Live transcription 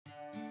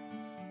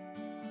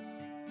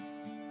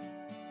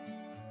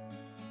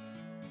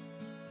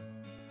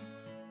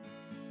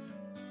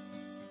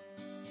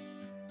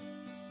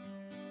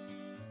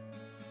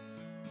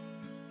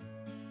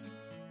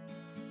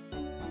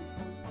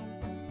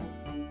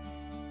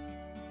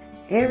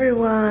Hey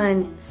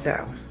everyone!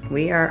 So,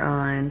 we are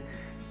on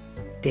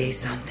day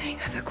something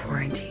of the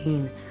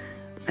quarantine.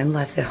 I'm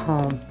left at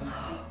home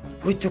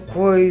with the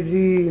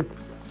crazy.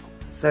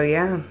 So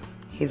yeah,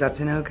 he's up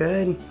to no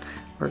good.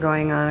 We're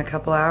going on a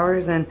couple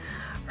hours and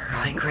we're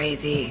going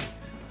crazy.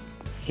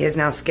 He is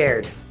now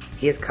scared.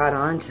 He has caught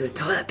on to the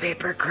toilet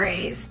paper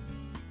craze.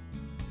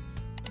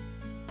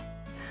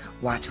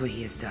 Watch what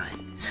he has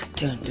done.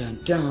 Dun dun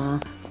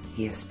dun.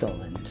 He has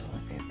stolen the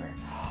toilet paper.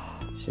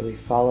 Should we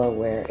follow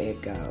where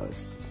it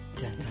goes?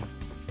 Dun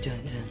dun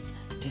dun dun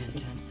dun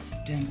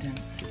dun dun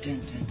dun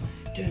dun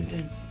dun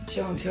dun.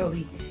 Show him,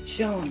 Toby.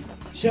 Show him.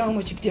 Show him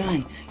what you've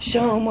done.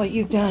 Show him what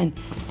you've done.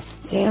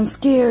 Say I'm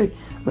scared.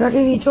 We're not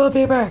gonna need toilet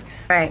paper. All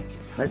right,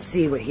 let's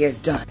see what he has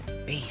done.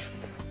 Bam.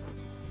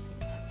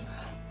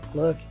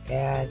 Look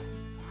at.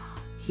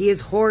 He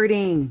is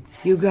hoarding.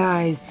 You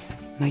guys,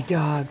 my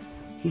dog.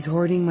 He's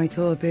hoarding my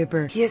toilet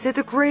paper. He is at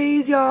the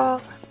craze,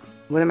 y'all.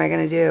 What am I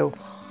gonna do?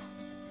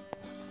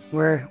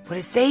 What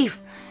is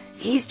safe?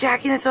 He's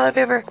jacking the toilet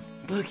paper.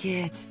 Look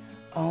it.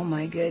 Oh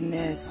my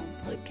goodness.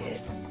 Look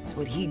it. It's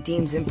what he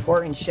deems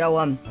important. Show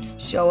him.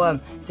 Show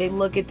him. Say,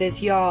 look at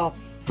this, y'all.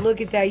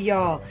 Look at that,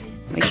 y'all.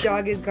 My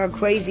dog has gone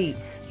crazy.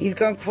 He's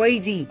gone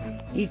crazy.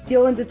 He's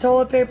stealing the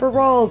toilet paper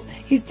rolls.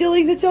 He's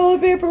stealing the toilet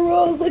paper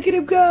rolls. Look at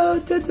him go.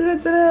 Da, da,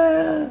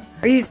 da, da.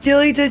 Are you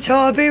stealing the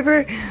toilet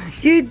paper?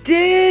 You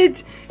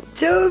did.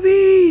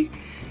 Toby.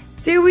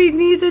 Say we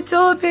need the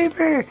toilet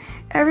paper.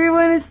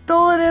 Everyone has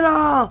stolen it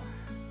all.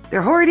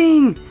 They're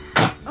hoarding.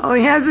 Oh,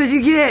 that's what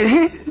you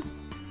get.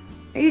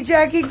 Are you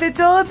jacking the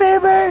toilet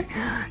paper?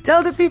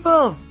 Tell the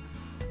people.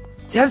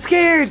 I'm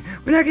scared.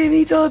 We're not gonna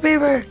need toilet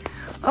paper.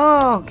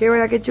 Oh, okay, we're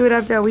not gonna chew it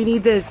up now. We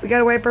need this. We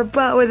gotta wipe our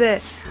butt with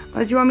it.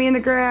 Unless you want me in the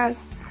grass.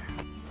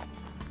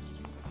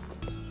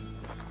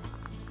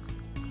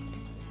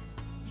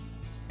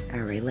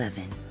 Hour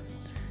 11.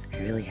 I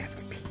really have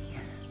to pee.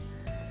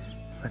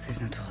 But there's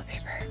no toilet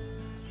paper.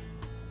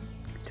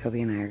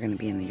 Toby and I are gonna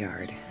be in the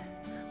yard.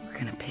 We're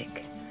gonna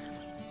pick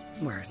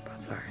where our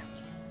spots are.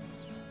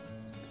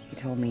 He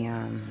told me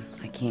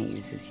I can't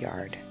use his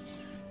yard.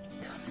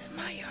 So it's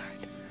my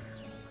yard.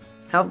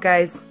 Help,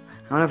 guys.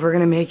 I don't know if we're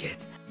gonna make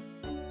it.